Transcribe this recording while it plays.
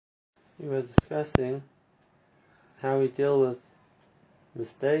We were discussing how we deal with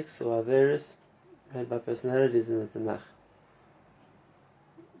mistakes or averis made by personalities in the Tanakh.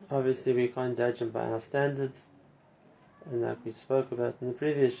 Obviously, we can't judge them by our standards, and like we spoke about in the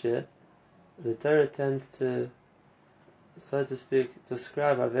previous year, the Torah tends to, so to speak,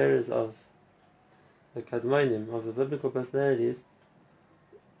 describe averis of the Kadmonim, of the biblical personalities,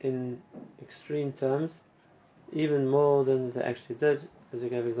 in extreme terms, even more than they actually did, as we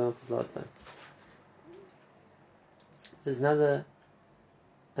gave examples last time. There's another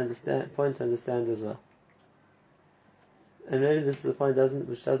point to understand as well. And really this is the point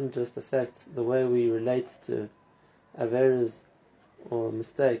which doesn't just affect the way we relate to averas or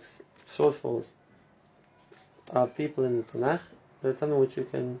mistakes, shortfalls of people in the Tanakh, but it's something which we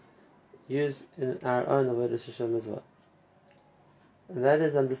can use in our own Avodas Hashem as well. And that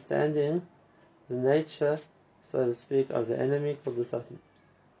is understanding the nature, so to speak, of the enemy called the Satan.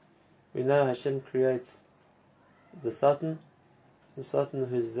 We know Hashem creates the Satan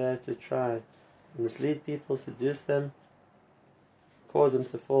who's there to try and mislead people, seduce them, cause them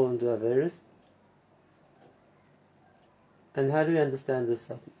to fall into averis. And how do we understand this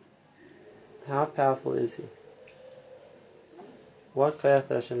Satan? How powerful is he? What koyach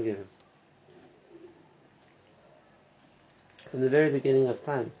did Hashem give him? From the very beginning of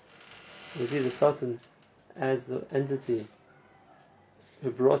time, we see the Satan as the entity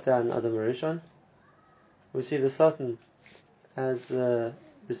who brought down Adam Rishon. We see the Satan as the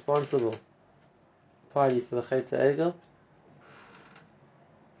responsible party for the Chet Egel,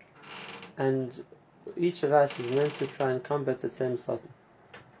 and each of us is meant to try and combat the same Satan.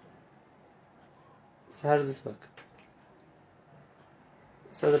 So how does this work?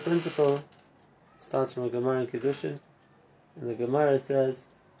 So the principle starts from a Gemara in Kiddushin, and the Gemara says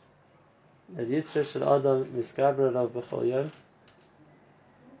that Yitzra shel Adam miskaber alav b'chol yom.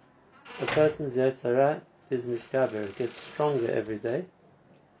 A person's Yetzer Hara is miskaber, it gets stronger every day.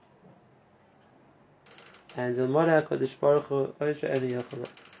 And Ilmodeh HaKadosh Baruch Hu oisha eni yachol.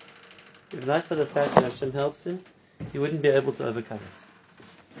 If not for the fact that Hashem helps him, he wouldn't be able to overcome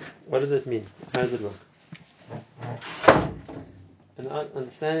it. What does it mean? How does it work? And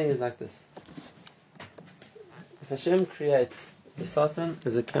understanding is like this. If Hashem creates the Satan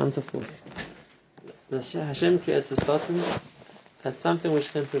as a counterforce, Hashem creates the Satan as something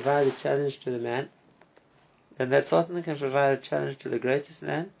which can provide a challenge to the man, then that Satan can provide a challenge to the greatest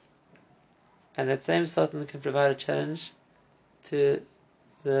man, and that same Satan can provide a challenge to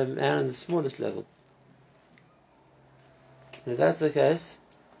the man on the smallest level. And if that's the case,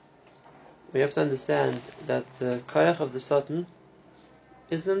 we have to understand that the koyach of the Satan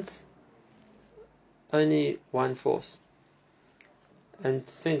isn't only one force. And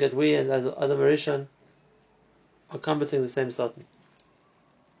to think that we and Adam Rishon are combating the same Satan.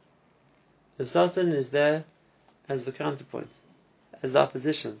 The Satan is there as the counterpoint, as the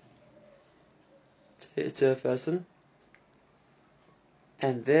opposition to a person,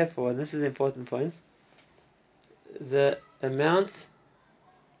 and therefore, and this is the important point, the amount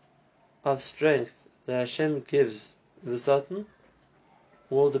of strength that Hashem gives the Satan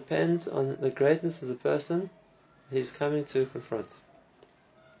will depend on the greatness of the person he's coming to confront.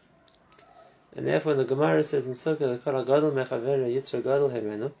 And therefore, the Gemara says in Sukkah,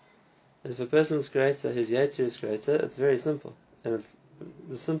 that if a person is greater, his Yetzer is greater. It's very simple, and it's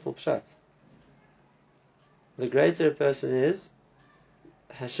the simple pshat. The greater a person is,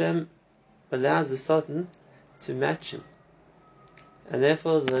 Hashem allows the Satan to match him, and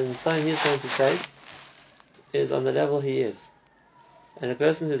therefore the Nisayon he's going to face is on the level he is. And a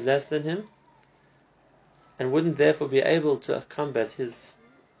person who's less than him, and wouldn't therefore be able to combat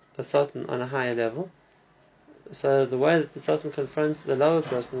the Satan on a higher level, so the way that the Satan confronts the lower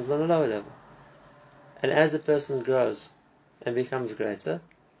person is on a lower level. And as a person grows and becomes greater,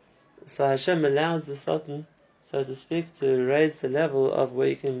 so Hashem allows the Satan, so to speak, to raise the level of where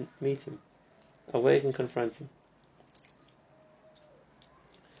you can meet him, or where you can confront him.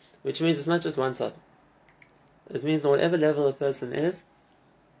 Which means it's not just one Satan. It means on whatever level a person is,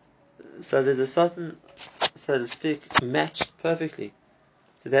 so there's a Satan, so to speak, matched perfectly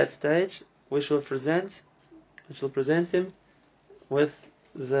to that stage, which will present him with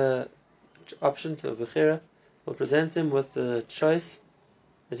the option to a Bechira, will present him with the choice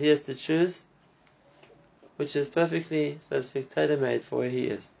that he has to choose, which is perfectly, so to speak, tailor-made for where he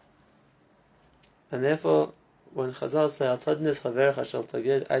is. And therefore, when Chazal say, Al tadnes chaverecha shel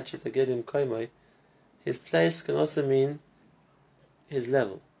tagid ad shetagidim koimoi, his place can also mean his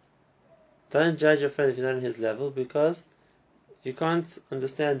level. Don't judge your friend if you're not in his level, because you can't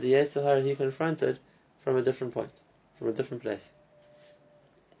understand the Yetzer Hara he confronted from a different point, from a different place.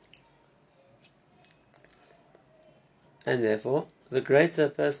 And therefore, the greater a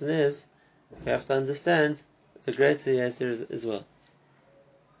person is, we have to understand the greater Yetzer is as well.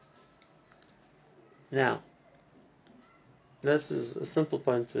 Now, this is a simple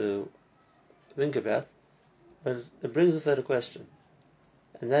point to think about, but it brings us to a question.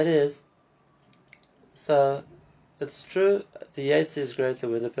 And that is, so it's true the Yetzer is greater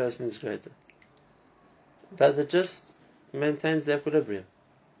when the person is greater, but it just maintains the equilibrium.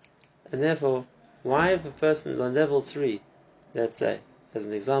 And therefore, why if a person is on level 3, let's say, as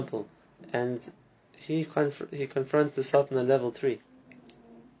an example, and he confronts the Satan on level 3,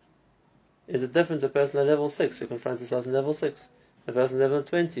 is it different to a person on level 6 who confronts the Satan on level 6? A person on level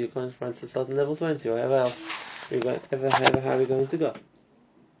 20 who confronts the Satan on level 20, or however else how we're going to go.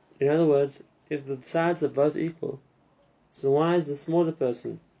 In other words, if the sides are both equal, so why is the smaller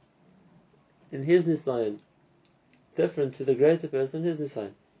person in his Nisayan different to the greater person in his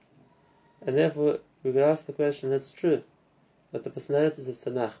Nisayan? And therefore, we could ask the question, it's true that the personalities of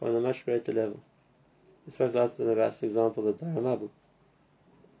Tanakh are on a much greater level. We spoke last time about, for example, the Daramabu,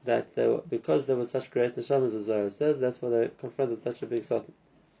 that because there was such great neshamas, as Zohar says, that's why they confronted such a big Satan.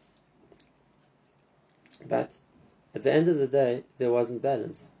 But at the end of the day, there wasn't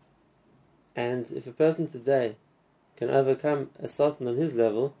balance. And if a person today can overcome a Satan on his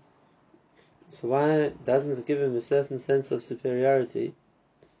level, so why doesn't it give him a certain sense of superiority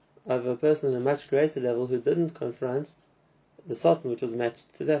over a person on a much greater level who didn't confront the Satan which was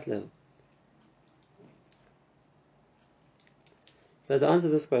matched to that level? So to answer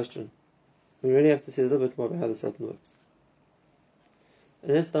this question, we really have to see a little bit more about how the Satan works.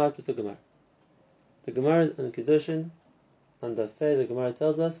 And let's start with the Gemara. The Gemara in Kiddushin, on Daf Pei, the Gemara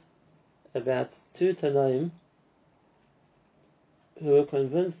tells us about two Tanaim who were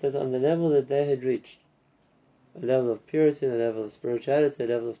convinced that on the level that they had reached, a level of purity, a level of spirituality, a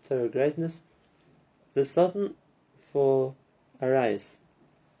level of Torah greatness, the Satan for arayis,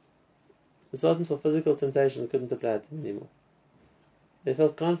 the Satan for physical temptation couldn't apply to them anymore. They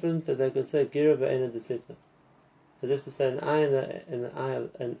felt confident that they could say Gira ba'ena desitna, as if to say an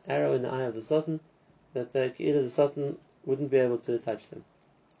arrow in the eye of the Satan, that the Satan wouldn't be able to touch them.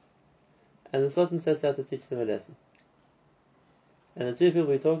 And the Satan sets out to teach them a lesson. And the two people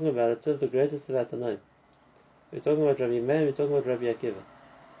we're talking about are two of the greatest of Atanoim. We're talking about Rabbi Meir, we're talking about Rabbi Akiva.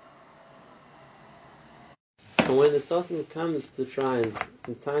 And when the Satan comes to try and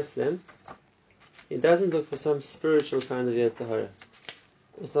entice them, he doesn't look for some spiritual kind of Yetzer Hara,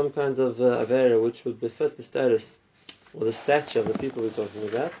 or some kind of Avera which would befit the status or the stature of the people we're talking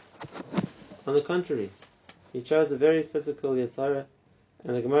about. On the contrary, he chose a very physical Yetzer Hara,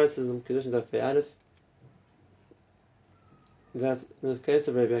 and the Gemara says in Kiddushin Daf Pei Aleph that in the case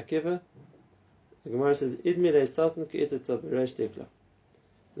of Rabbi Akiva, the Gemara says, Idmi Satan ki'itata b'reish tikla.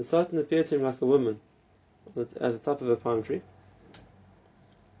 The Satan appeared to him like a woman at the top of a palm tree.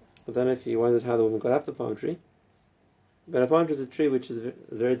 I don't know if he wondered how the woman got up the palm tree, but a palm tree is a tree which is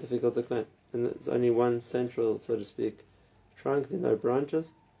very difficult to climb, and there's only one central, so to speak, trunk, there are no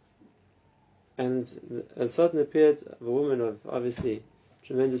branches. And a Satan appeared of a woman of obviously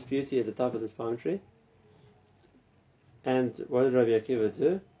tremendous beauty at the top of this palm tree. And what did Rabbi Akiva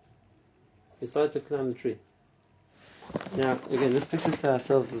do? He started to climb the tree. Now, again, let's picture to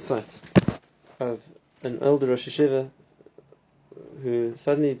ourselves the sight of an older Rosh Hashiva who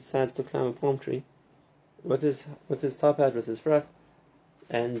suddenly decides to climb a palm tree with his top hat, with his frock,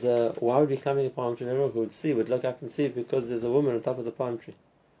 and why would he be climbing a palm tree? Everyone who would look up and see, because there's a woman on top of the palm tree.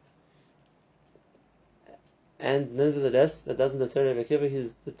 And nevertheless, that doesn't deter Rabbi Akiva.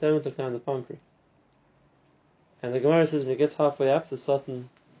 He's determined to climb the palm tree. And the Gemara says when he gets halfway up, the Satan,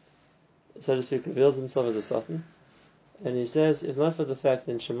 so to speak, reveals himself as a Satan, and he says, if not for the fact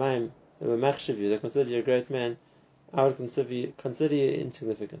that in Shemaim they were machshav you, they consider you a great man, I would consider you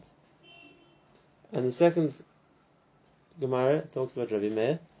insignificant. And the second Gemara talks about Rabbi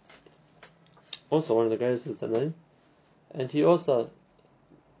Meir, also one of the greatest of the Tanaim, and he also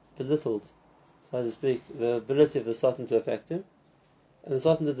belittled, so to speak, the ability of the Satan to affect him, and the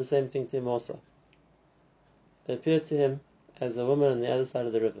Satan did the same thing to him also. It appeared to him as a woman on the other side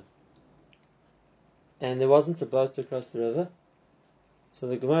of the river, and there wasn't a boat to cross the river, so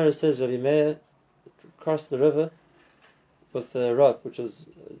the Gemara says Rabbi Meir crossed the river with a rope which was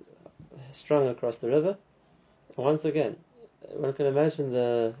strung across the river. And once again, one can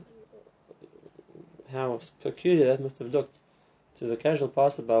imagine how peculiar that must have looked to the casual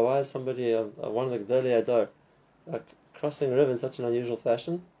passerby. Why is somebody one of the Gdolei Adar crossing a river in such an unusual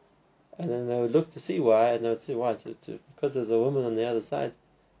fashion? And then they would look to see why, and they would see why. Because there's a woman on the other side.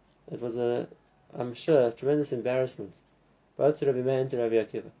 It was I'm sure, a tremendous embarrassment, both to Rabbi Meir and to Rabbi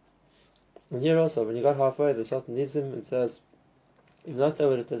Akiva. And here also, when he got halfway, the Sultan leaves him and says, if not they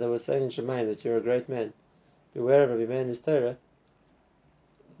were saying in Shemaim that you're a great man, beware of every man who's Torah,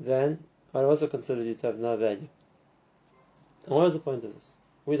 then I also consider you to have no value. And what is the point of this?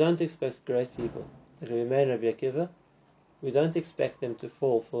 We don't expect great people, like Rabbi Meir and Rabbi Akiva, we don't expect them to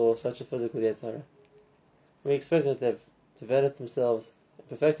fall for such a physical Yetzirah. We expect that they've developed themselves,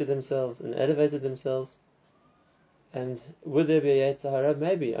 perfected themselves, and elevated themselves. And would there be a Yetzirah?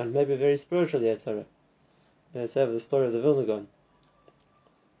 Maybe, and maybe a very spiritual Yetzirah. Let's have the story of the Vilna Gaon.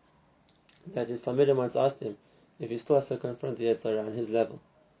 That his Talmidim once asked him if he still has to confront the Yetzirah on his level.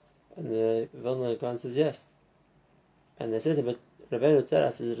 And the Vilna Gaon says yes. And they said to him, but Rabbeinu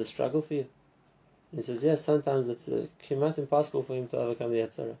Tzeras, is it a struggle for you? And he says, yes, sometimes it's quite impossible for him to overcome the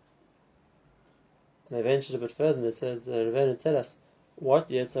Yetzirah. And they ventured a bit further and they said, Rabbeinu Tzeras, what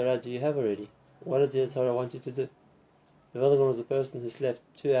Yetzirah do you have already? What does the Yetzirah want you to do? The Vilna Gaon was a person who slept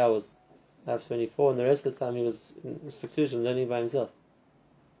 2 hours out of 24, and the rest of the time he was in seclusion learning by himself.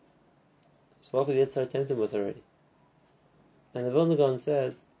 So what could the Yetzirah tempt him with already? And the Vilna Gaon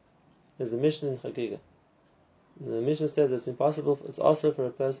says, there's a mission in Chagiga. The mission says it's impossible, it's also for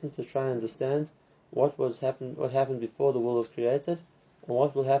a person to try and understand what happened before the world was created, and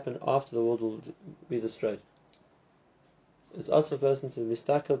what will happen after the world will be destroyed. It's also for a person to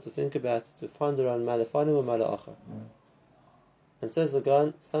mistakel, to think about, to ponder on malafanim or mala'achar. And says the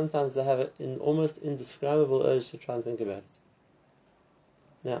Gaon, sometimes they have an almost indescribable urge to try and think about it.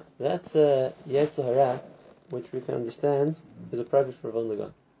 Now, that's a Yetzirah, which we can understand is appropriate for a Vilna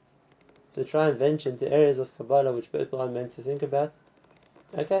Gaon. To try and venture into areas of Kabbalah which people aren't meant to think about.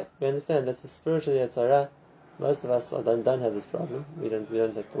 Okay, we understand that's a spiritual Yetzirah. Most of us don't have this problem. We don't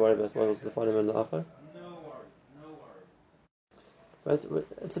have to worry about what was the Fanim and the Achar. But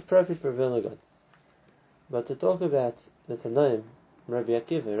it's appropriate for a Vilna Gaon. But to talk about the Tanoim, Rabbi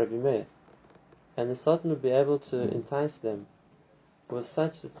Akiva, Rabbi Meir, and the Sultan would be able to entice them with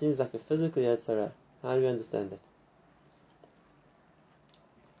such that seems like a physical Yetzirah, how do we understand it?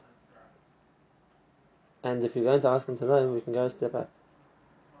 And if you're going to ask him Tanoim, we can go a step up.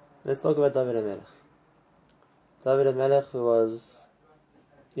 Let's talk about David HaMelech. David HaMelech, who was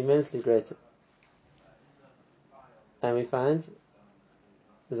immensely great. And we find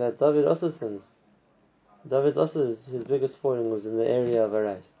that David also sins. David also, his biggest falling was in the area of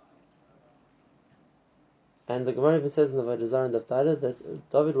Arais. And the Gemara even says in the Avodah Zarah and Daftara that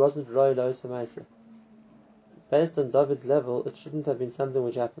David wasn't Roy Lois HaMaisa. Based on David's level, it shouldn't have been something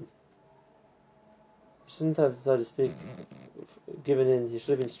which happened. He shouldn't have, so to speak, given in. He should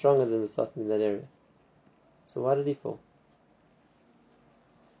have been stronger than the Sultan in that area. So why did he fall?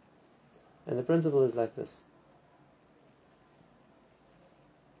 And the principle is like this.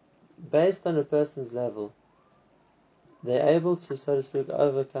 Based on a person's level, they're able to, so to speak,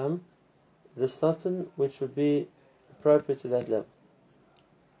 overcome the Sultan which would be appropriate to that level.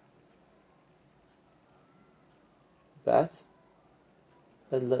 But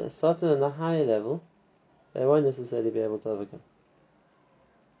a Sultan on a higher level, they won't necessarily be able to overcome.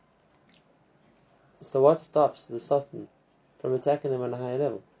 So what stops the Sultan from attacking them on a higher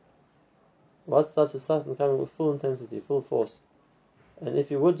level? What stops the Sultan coming with full intensity, full force? And if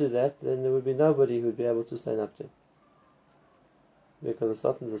he would do that, then there would be nobody who would be able to stand up to him. Because the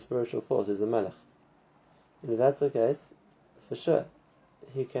Sultan is a spiritual force, he's a Malach. And if that's the case, for sure,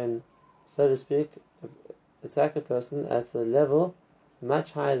 he can, so to speak, attack a person at a level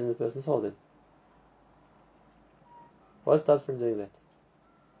much higher than the person's holding. What stops him doing that?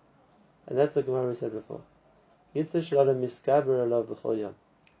 And that's what Gemara said before. The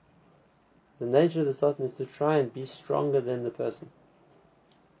nature of the Sultan is to try and be stronger than the person.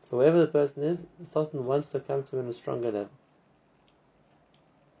 So wherever the person is, the Sultan wants to come to him on a stronger level.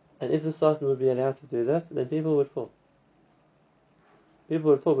 And if the Sultan would be allowed to do that, then people would fall. People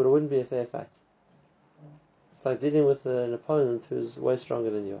would fall, but it wouldn't be a fair fight. It's like dealing with an opponent who's way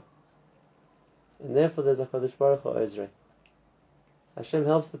stronger than you are. And therefore there's a Kadosh Baruch Hu Ozrei. Hashem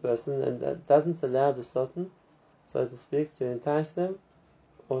helps the person and doesn't allow the Sultan, so to speak, to entice them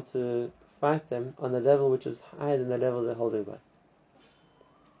or to fight them on a level which is higher than the level they're holding by.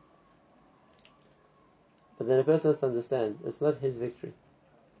 But then a person has to understand, it's not his victory.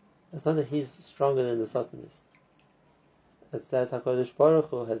 It's not that he's stronger than the Sultan is. It's that HaKadosh Baruch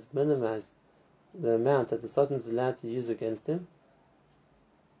Hu has minimized the amount that the Sultan is allowed to use against him,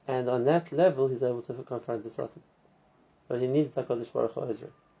 and on that level he's able to confront the Sultan. But he needs HaKadosh Baruch Hu Ezra.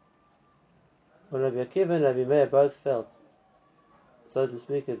 When Rabbi Akiva and Rabbi Meir both felt, so to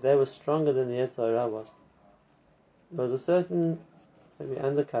speak, that they were stronger than the Yetzirah was, there was a certain maybe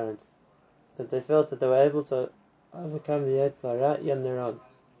undercurrent that they felt that they were able to overcome the Yetzirah on their own.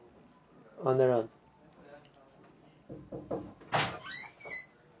 on their own.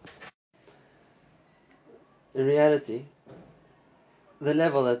 In reality, the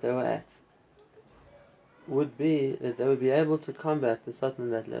level that they were at would be that they would be able to combat the Satan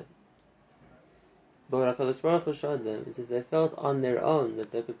on that level. But what HaKadosh Baruch Hu showed them is if they felt on their own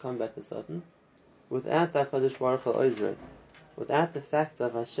that they could combat the Satan, without the HaKadosh Baruch Hu Ozrei, without the fact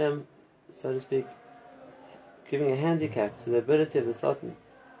of Hashem, so to speak, giving a handicap to the ability of the Satan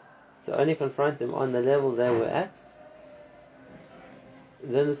to only confront them on the level they were at,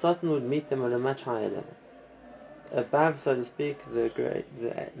 then the Satan would meet them on a much higher level, above, so to speak,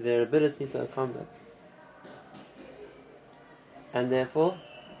 their ability to combat. And therefore,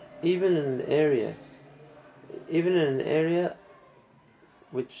 even in an area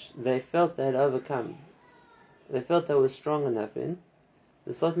which they felt they had overcome, they felt they were strong enough in,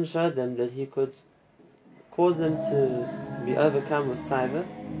 the Satan showed them that he could cause them to be overcome with taiva,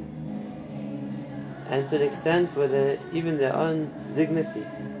 and to an extent where even their own dignity,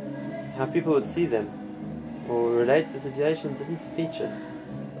 how people would see them or relate to the situation, didn't feature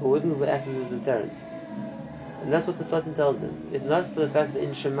or wouldn't act as a deterrent. And that's what the Satan tells them. If not for the fact that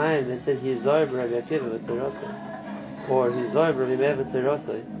in Shemayim they said he is Zohar Rabbi Akiva v'Terosai, or he is Zohar Rabbi Meir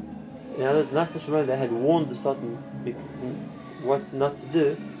v'Terosai, in other words, not for Shemayim they had warned the Satan what not to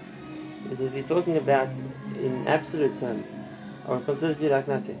do, is if you're talking about in absolute terms, I would consider you like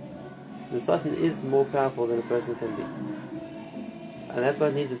nothing. The Satan is more powerful than a person can be. And that's why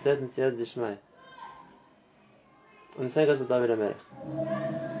it needs a certain Siyad Dishmai. And the same goes with David HaMelech.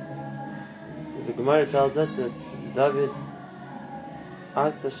 The Gemara tells us that David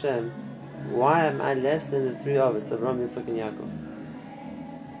asked Hashem, why am I less than the three of us, Avraham, Yitzchak, and Yaakov?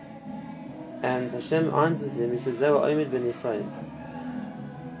 And Hashem answers him, he says, they were Omid ben Yisrael.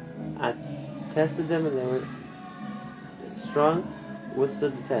 I tested them and they were strong,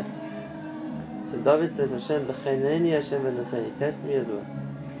 withstood the test. So David says, Hashem, b'cheneni Hashem v'naseni, test me as well.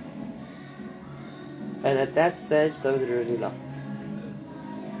 And at that stage, David had already lost.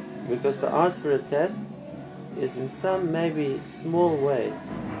 Because to ask for a test is in some maybe small way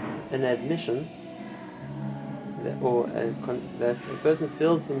an admission that a person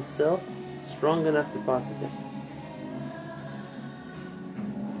feels himself strong enough to pass the test.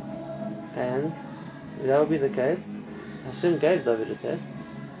 And if that would be the case, Hashem gave David a test,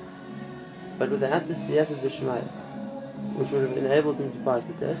 but without the siyata d'shmaya, which would have enabled him to pass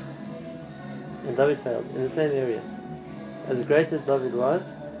the test, and David failed in the same area. As great as David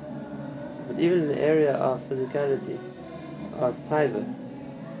was, but even in the area of physicality, of taiva,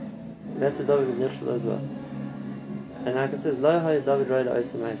 that's where David was nichshel as well. And like it says, Lo hay David roida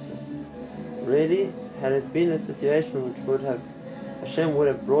oisa ma'isa. Really, had it been a situation which Hashem would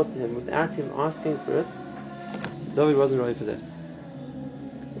have brought to him without him asking for it, David wasn't ready for that.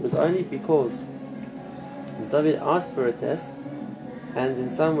 It was only because David asked for a test, and in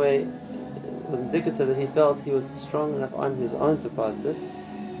some way it was indicative that he felt he was strong enough on his own to pass it.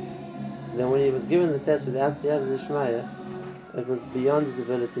 Then when he was given the test without Siyata D'Shmaya, it was beyond his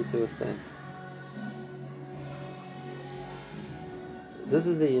ability to withstand. This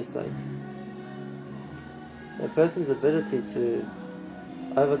is the Yesod. A person's ability to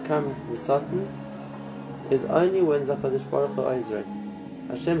overcome the Satan is only when HaKadosh Baruch Hu Ozrei.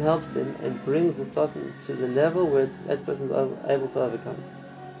 Hashem helps him and brings the Satan to the level where that person is able to overcome it.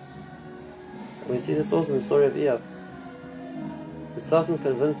 And we see this also in the story of Eov. The Satan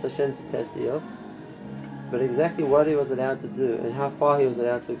convinced Hashem to test Eov, but exactly what he was allowed to do and how far he was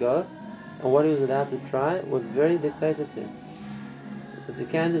allowed to go and what he was allowed to try was very dictated to him. This you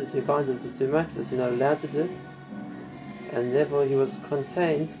can do, this you can't do, this is too much, this you're not allowed to do. And therefore he was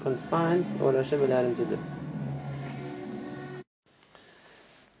confined to what Hashem allowed him to do.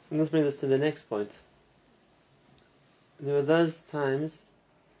 And this brings us to the next point. There were those times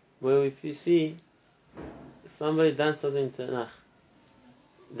where if you see somebody done something to Tanakh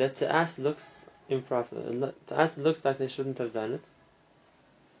that to us looks improper, to us it looks like they shouldn't have done it.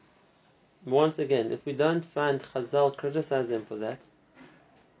 Once again, if we don't find Chazal criticize them for that,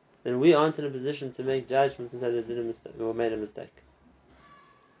 then we aren't in a position to make judgments and say they did a mistake or made a mistake.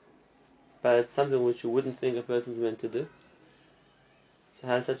 But it's something which you wouldn't think a person's meant to do. So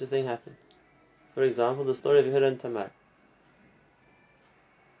how does such a thing happen? For example, the story of Yehuda and Tamar.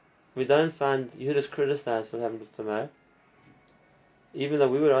 We don't find Yehuda's criticized for what happened with Tamar, even though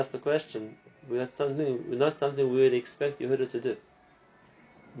we would ask the question, not something we would expect Yehuda to do.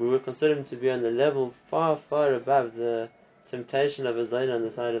 We would consider him to be on the level far, far above the temptation of a zayna on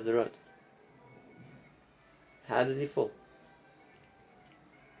the side of the road. How did he fall?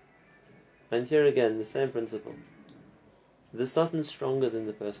 And here again, the same principle. The Satan is stronger than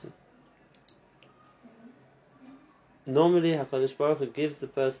the person. normally HaKadosh Baruch Hu gives the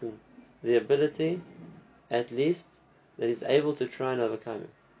person the ability, at least, that he's able to try and overcome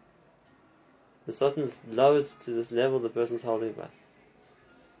him. The Satan is lowered to this level the person is holding back.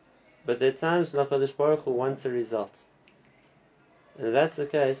 But there are times when HaKadosh Baruch Hu wants a result. And if that's the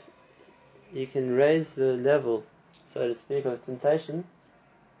case, you can raise the level, so to speak, of temptation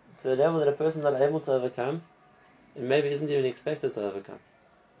to a level that a person is not able to overcome, and maybe isn't even expected to overcome.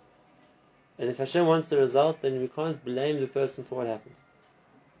 And if Hashem wants the result, then we can't blame the person for what happened.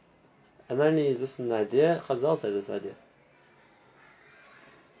 And not only is this an idea, Chazal said this idea.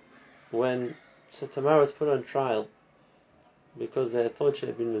 When Tamar was put on trial because they thought she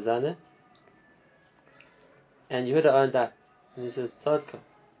had been Mizaneh, and Yehuda owned up, and he says, Tzadka,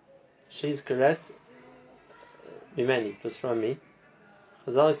 she's correct, Mimeni, it was from me.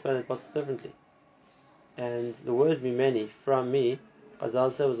 Chazal explained it possibly differently. And the word Mimeni, from me,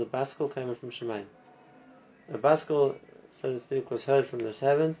 Chazal said was a baskel coming from Shemayim. A baskel, so to speak, was heard from the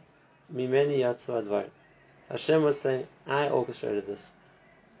heavens, Mimeni Yatsu Advar. Hashem was saying, I orchestrated this.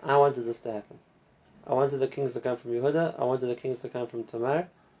 I wanted this to happen. I wanted the kings to come from Yehuda, I wanted the kings to come from Tamar,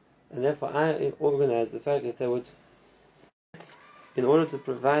 and therefore I organized the fact that they would, in order to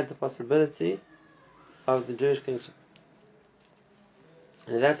provide the possibility of the Jewish kingship.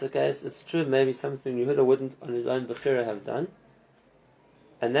 And if that's the case, it's true, maybe something Yehuda wouldn't on his own Bechira have done,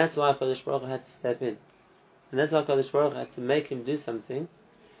 and that's why HaKadosh Baruch Hu had to step in. And that's why HaKadosh Baruch Hu had to make him do something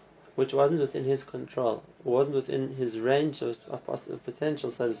which wasn't within his control, wasn't within his range of potential,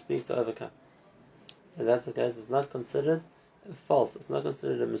 so to speak, to overcome. And that's the case, it's not considered a fault, it's not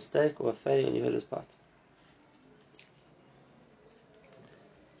considered a mistake or a failing on Yehuda's part.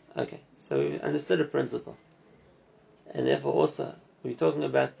 Okay, so we understood a principle. And therefore also, we're talking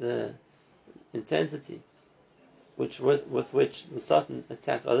about the intensity with which the Satan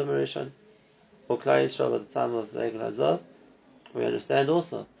attacked Adam Rishon or Klal Yisrael at the time of the Egel Hazov. We understand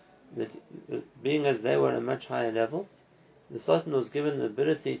also that being as they were at a much higher level, the Satan was given the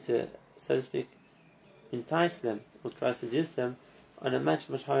ability to, so to speak, entice them or try to seduce them on a much,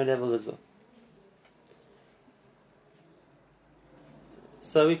 much higher level as well.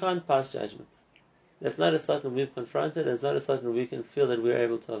 So we can't pass judgment. That's not a Satan we've confronted, it's not a Satan we can feel that we're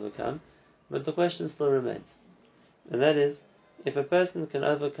able to overcome, but the question still remains. And that is, if a person can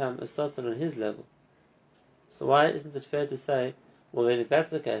overcome a Satan on his level, so why isn't it fair to say, well then if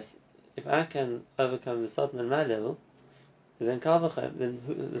that's the case, if I can overcome the Satan on my level, then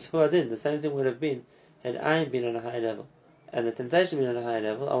this Huadin, the same thing would have been had I been on a higher level. And the temptation being on a higher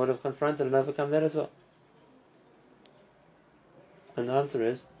level, I would have confronted and overcome that as well. And the answer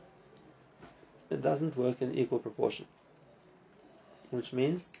is, it doesn't work in equal proportion. Which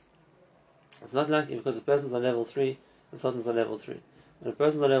means, it's not like because a person's on level 3, the Satan's on level 3. When a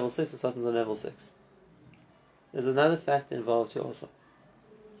person's on level 6, the Satan's on level 6. There's another fact involved here also.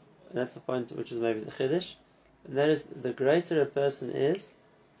 And that's the point which is maybe the Chiddush. And that is, the greater a person is,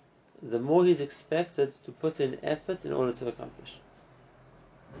 the more he's expected to put in effort in order to accomplish.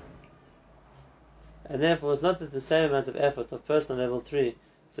 And therefore, it's not that the same amount of effort of person on level 3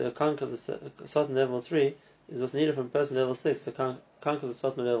 to conquer the Satan level 3 is what's needed from person level 6 to conquer the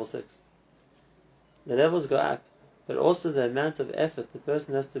Satan level 6. The levels go up, but also the amount of effort the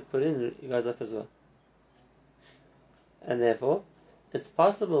person has to put in goes up as well. And therefore, it's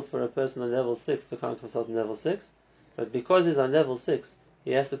possible for a person on level 6 to conquer Satan level 6, but because he's on level 6,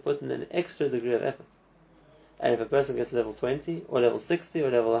 he has to put in an extra degree of effort. And if a person gets to level 20, or level 60,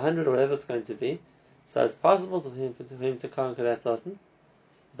 or level 100, or whatever it's going to be, so it's possible for him to conquer that Satan,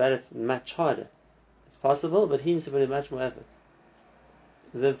 but it's much harder. It's possible, but he needs to put in much more effort.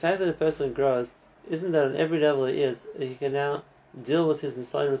 The fact that a person grows isn't that on every level he can now deal with his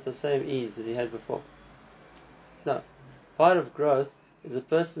Nisayon with the same ease as he had before. No. Part of growth is a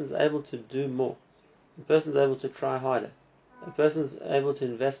person is able to do more. A person is able to try harder. A person is able to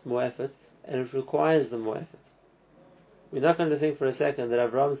invest more effort, and it requires the more effort. We're not going to think for a second that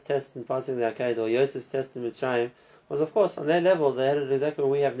Abraham's test in passing the Akedah or Yosef's test in Mitzrayim was, of course, on their level, they had it exactly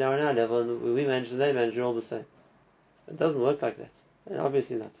what we have now on our level, and we managed and they managed all the same. It doesn't work like that. And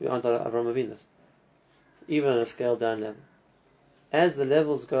obviously not. We aren't Avraham Avinu's. Even on a scaled down level. As the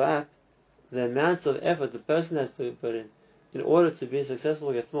levels go up, the amount of effort the person has to put in order to be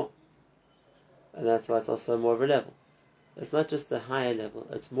successful gets more. And that's why it's also more of a level. It's not just a higher level,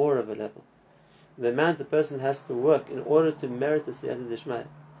 it's more of a level. The amount the person has to work in order to merit the Siyata Dishmaya,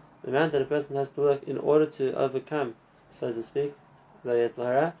 the amount that a person has to work in order to overcome, so to speak, the Yetzer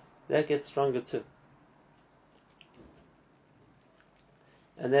Hara, that gets stronger too.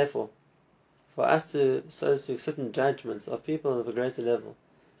 And therefore, for us to, so to speak, sit in judgments of people of a greater level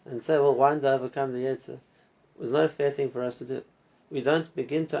and say, well, why did I overcome the Yetzer? was not a fair thing for us to do. We don't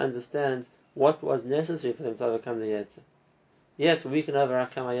begin to understand what was necessary for them to overcome the Yetzer. Yes, we can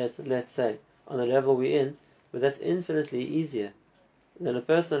overcome our Yetzer, let's say, on the level we're in, but that's infinitely easier than a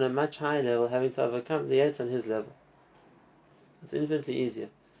person on a much higher level having to overcome the Yetzer on his level. It's infinitely easier.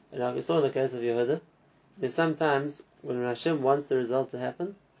 And like we saw in the case of Yehuda, there's sometimes when Hashem wants the result to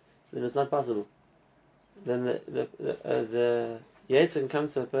happen, so then it's not possible. Then the Yetzer can come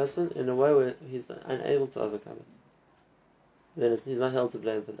to a person in a way where he's unable to overcome it. Then he's not held to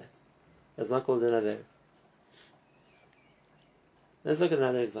blame for that. That's not called an Aver. Let's look at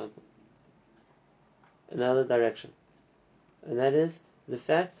another example. Another direction. And that is the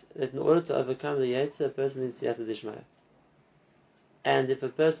fact that in order to overcome the Yetzer, a person needs Siyata Dishmaya. And if a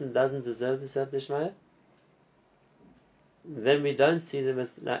person doesn't deserve the Siyata Dishmaya, then we don't see them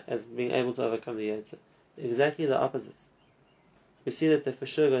as being able to overcome the Yetzer. Exactly the opposite. We see that they're for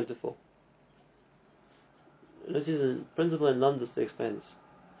sure going to fall. Let's use a principle in Lamdas to explain this.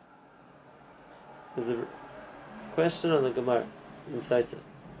 There's a question on the Gemara in Saita.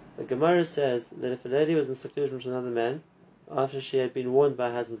 The Gemara says that if a lady was in seclusion with another man after she had been warned by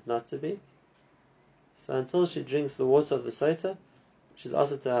her husband not to be, so until she drinks the water of the Saita, she's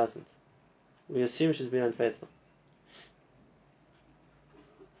asked to her husband. We assume she's been unfaithful.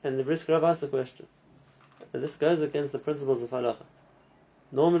 And the Brisker Rav asks the question. And this goes against the principles of halacha.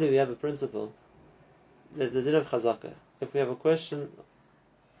 Normally we have a principle that the din of chazaka. If we have a question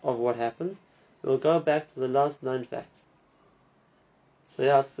of what happened, we'll go back to the last known fact. So he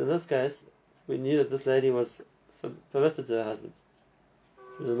asks, in this case, we knew that this lady was permitted to her husband.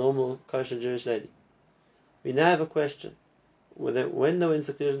 She was a normal kosher Jewish lady. We now have a question. Whether, when they were in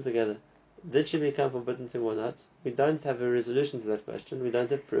seclusion together, did she become forbidden to him or not? We don't have a resolution to that question. We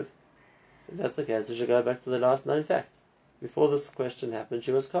don't have proof. If that's the case, we should go back to the last known fact. Before this question happened,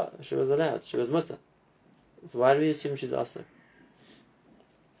 she was allowed. She was mutter. So why do we assume she's also?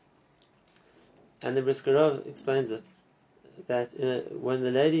 And the Brisker Rav explains it that when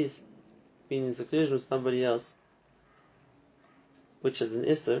the lady's been in seclusion with somebody else, which is an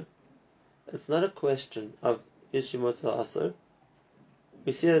Isser, it's not a question of is she mutter or asur.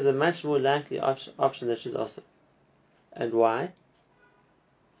 We see it as a much more likely option that she's asur. And why?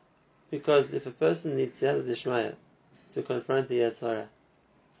 Because if a person needs Siyata Dishmaya to confront the Yetzer Hara,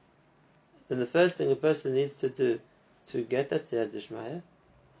 then the first thing a person needs to do to get that Siyata Dishmaya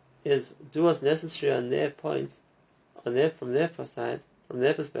is do what's necessary on their point, from their side, from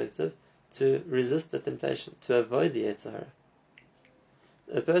their perspective, to resist the temptation, to avoid the Yetzer Hara.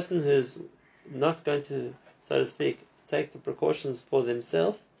 A person who's not going to, so to speak, take the precautions for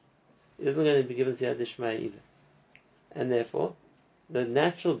themselves isn't going to be given Siyata Dishmaya either. And therefore, the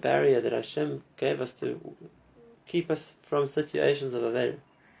natural barrier that Hashem gave us to keep us from situations of Aveira,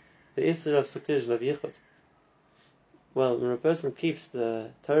 the Isser of seclusion, of Yichud. Well, when a person keeps the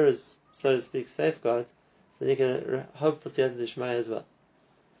Torah's, so to speak, safeguards, then he can hope for Siyata Dishmaya as well.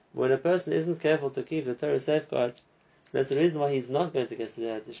 When a person isn't careful to keep the Torah's safeguards, so that's the reason why he's not going to get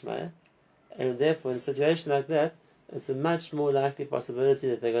Siyata Dishmaya, and therefore in a situation like that, it's a much more likely possibility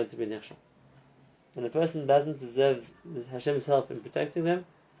that they're going to be nechshel. When a person doesn't deserve Hashem's help in protecting them,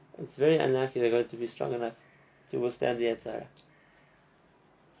 it's very unlikely they're going to be strong enough to withstand the Yetzer Hara.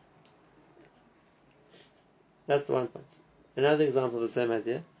 That's the one point. Another example of the same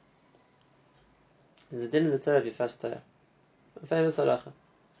idea is a din in the Torah of Yifas Torah, a famous halacha,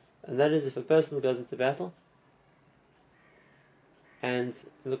 and that is if a person goes into battle, and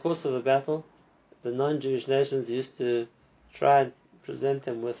in the course of a battle, the non-Jewish nations used to try and present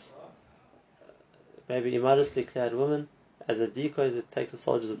them with maybe immodestly clad women as a decoy to take the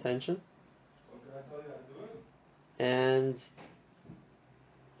soldiers' attention. And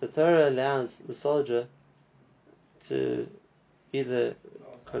the Torah allows the soldier to either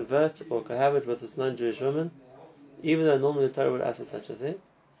convert or cohabit with this non-Jewish woman, even though normally the Torah would ask for such a thing.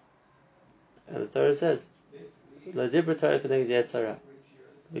 And the Torah says, Lo dibra Torah keneged Yetzer Hara,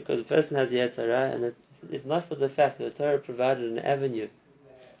 because the person has Yetzer Hara, and if not for the fact that the Torah provided an avenue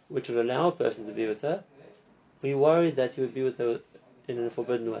which would allow a person to be with her, we worried that he would be with her in a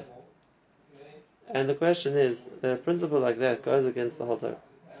forbidden way. And the question is, that a principle like that goes against the whole Torah.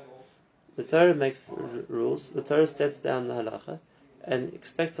 The Torah makes rules, the Torah sets down the halacha, and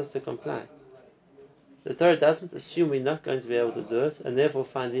expects us to comply. The Torah doesn't assume we're not going to be able to do it, and therefore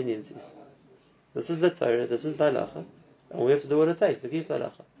find leniencies. This is the Torah, this is the halacha, and we have to do what it takes to keep the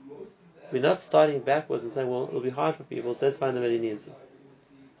halacha. We're not starting backwards and saying, well, it'll be hard for people, so let's find them a leniency.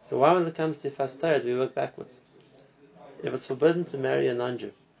 So why when it comes to Yifas Torah do we work backwards? If it's forbidden to marry a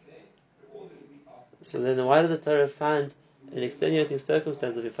non-Jew, so then why did the Torah find an extenuating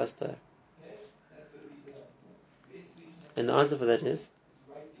circumstance of Yifas Torah? And the answer for that is,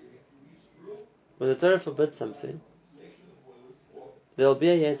 when the Torah forbids something, there will be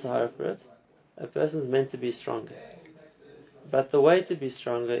a Yetzer Hara for it. A person is meant to be stronger. But the way to be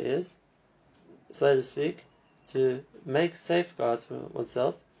stronger is, so to speak, to make safeguards for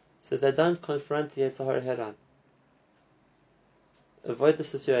oneself so they don't confront the Yetzer Hara head on. Avoid the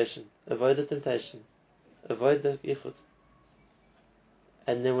situation, avoid the temptation, avoid the yichud.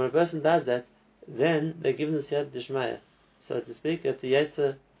 And then when a person does that, then they're given the siyat dishmaya, so to speak, that the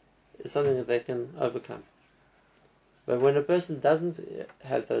Yetzer is something that they can overcome. But when a person doesn't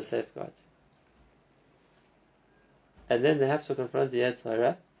have those safeguards, and then they have to confront the Yetzer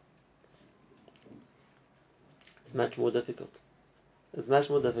Hara, it's much more difficult. It's much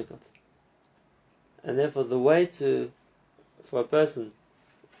more difficult. And therefore the way for a person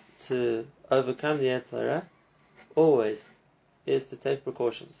to overcome the Yetzer Hara always is to take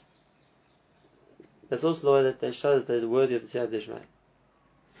precautions. That's also the way that they show that they're worthy of the Siyat Dishmai.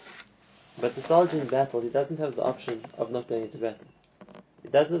 But the soldier in battle, he doesn't have the option of not going into battle. He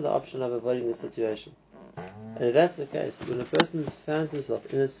doesn't have the option of avoiding the situation. And if that's the case, when a person finds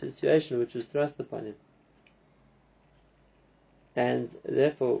himself in a situation which is thrust upon him, and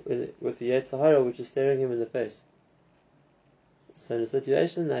therefore with the Yetzer Hara which is staring him in the face, so in a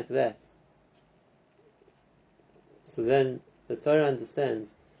situation like that, so then the Torah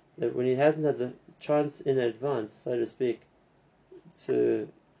understands that when he hasn't had the chance in advance, so to speak, to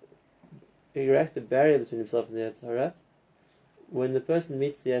erect a barrier between himself and the Yetzer Hara, when the person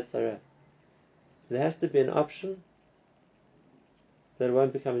meets the Yetzer Hara, there has to be an option that it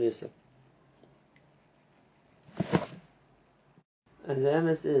won't become an Yisur. And the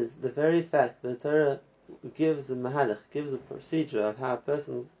MS is the very fact that the Torah gives a mahalach, gives a procedure of how a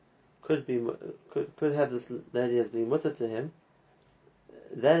person could have this lady as being mutter to him.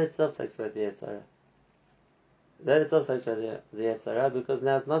 That itself takes away the Yetzer Hara. That itself takes away the Yetzer Hara, because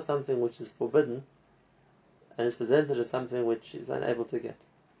now it's not something which is forbidden, and it's presented as something which he's unable to get.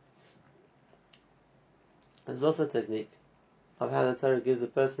 There's also a technique of how the Torah gives a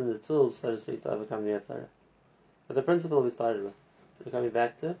person the tools, so to speak, to overcome the Yetzer Hara. But the principle we started with, we're coming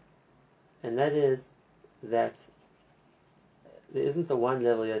back to, and that is that there isn't a one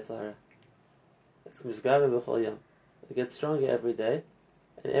level Yetzer Hara. It's mishgaber b'chol yom. It gets stronger every day,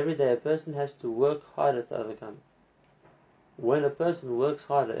 and every day a person has to work harder to overcome it. When a person works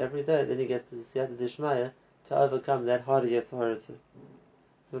harder every day, then he gets the siyata dishmaya to overcome that harder Yetzer Hara too.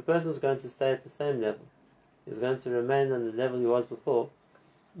 If a person is going to stay at the same level, he's going to remain on the level he was before,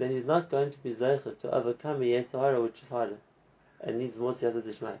 then he's not going to be zeicher to overcome a Yetzer Hara which is harder and needs more siyata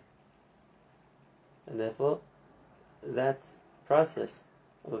dishmaya. And therefore, that process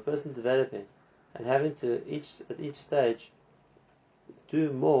of a person developing and having to at each stage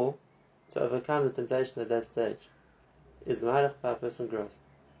do more to overcome the temptation at that stage is the mahalach how a person grows.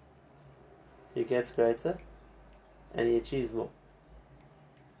 He gets greater and he achieves more.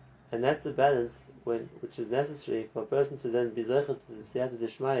 And that's the balance which is necessary for a person to then be zeicher to the siyata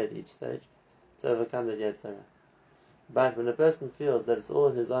dishmaya at each stage to overcome the Yetzer Hara. But when a person feels that it's all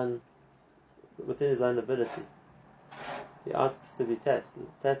within his own ability, he asks to be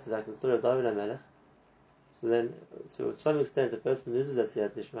tested like the story of David HaMelech. So then, to some extent, the person loses that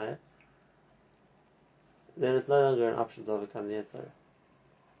siyat dishmaya. Then it's no longer an option to overcome the Yetzer Hara.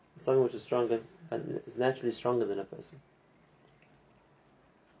 It's something which is stronger, and is naturally stronger than a person.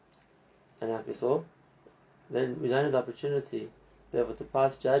 And like we saw, then we don't have the opportunity, therefore, to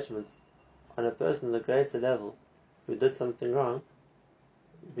pass judgment on a person on a greater level who did something wrong,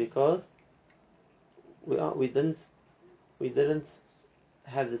 because we didn't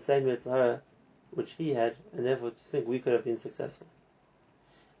have the same Yetzer Hara which he had, and therefore to think we could have been successful.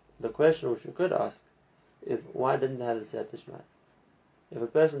 The question which we could ask is, why didn't they have the siyat dishmaya? If a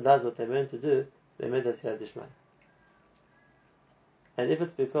person does what they're meant to do, they're meant to have siyat dishmaya. And if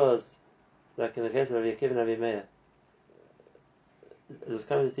it's because, like in the case of Rabbi Akiva and Rabbi Meir, it was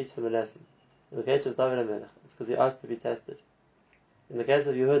coming to teach them a lesson. In the case of David HaMelech, it's because he asked to be tested. In the case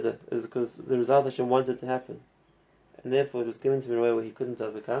of Yehuda, it was because the result Hashem wanted to happen, and therefore it was given to him in a way where he couldn't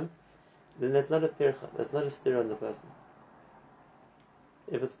overcome. Then that's not a pircha, that's not a stir on the person.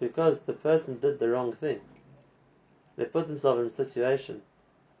 If it's because the person did the wrong thing, they put themselves in a situation,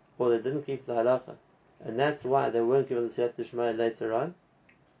 or they didn't keep the halacha, and that's why they weren't given the siyat dishmaya later on,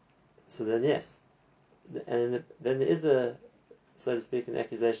 so then yes. And then there is so to speak, an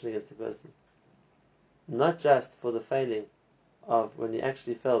accusation against the person. Not just for the failing of when he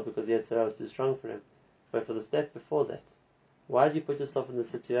actually fell because the Yetzer Hara was too strong for him, but for the step before that. Why do you put yourself in the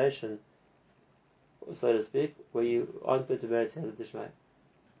situation, so to speak, where you aren't going to merit siyata dishmaya?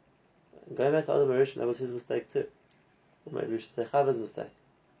 Going back to Adam HaRishon, that was his mistake too. or maybe we should say Chava's mistake,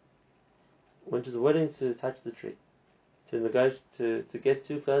 when she's willing to touch the tree, to negotiate, to get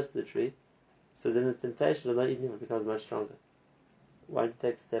too close to the tree, so then the temptation of not eating it becomes much stronger. Why don't you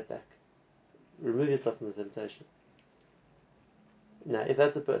take a step back? Remove yourself from the temptation. Now, if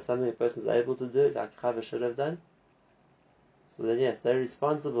that's something a person is able to do, like Chava should have done, so then yes, they're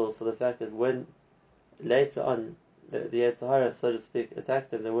responsible for the fact that when later on the Yetzer Hara, so to speak,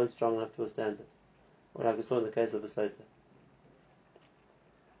 attacked them, they weren't strong enough to withstand it. Or like we saw in the case of Asota.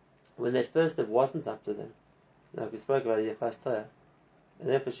 When that first step wasn't up to them, like we spoke about Yechas Toya, and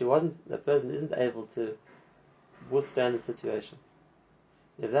therefore the person isn't able to withstand the situation.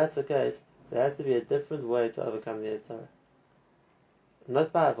 If that's the case, there has to be a different way to overcome the Yetzer Hara.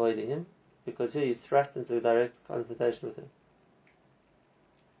 Not by avoiding him, because here you thrust into a direct confrontation with him.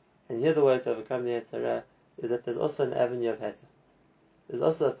 And here the way to overcome the Yetzer Hara is that there's also an avenue of Heta. There's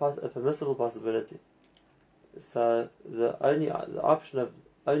also a permissible possibility. So the option of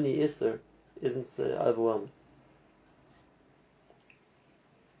only Isser isn't overwhelming.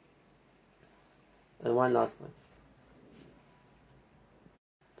 And one last point.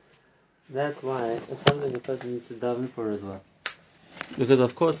 That's why it's something the person needs to daven for as well. Because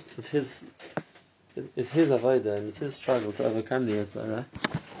of course it's his avodah and it's his struggle to overcome the Yetzer Hara.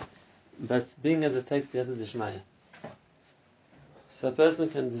 But being as it takes Siyata Dishmaya. So a person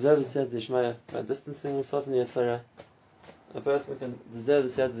can deserve the Siyata Dishmaya by distancing himself from the Yetzer Hara. A person can deserve the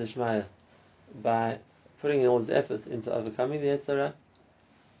Siyata Dishmaya by putting in all his efforts into overcoming the Yetzer Hara.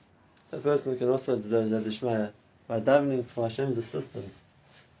 A person can also deserve the Siyata Dishmaya by davening for Hashem's assistance.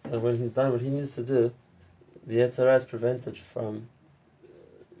 And when he's done what he needs to do, the Yetzer Hara is prevented from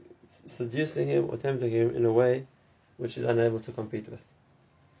seducing him or tempting him in a way which he's unable to compete with.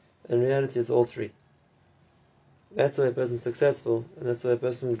 In reality, it's all three. That's why a person is successful, and that's why a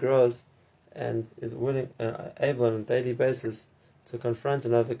person grows and is willing and able on a daily basis to confront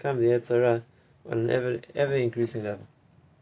and overcome the Yetzer Hara on an ever increasing level.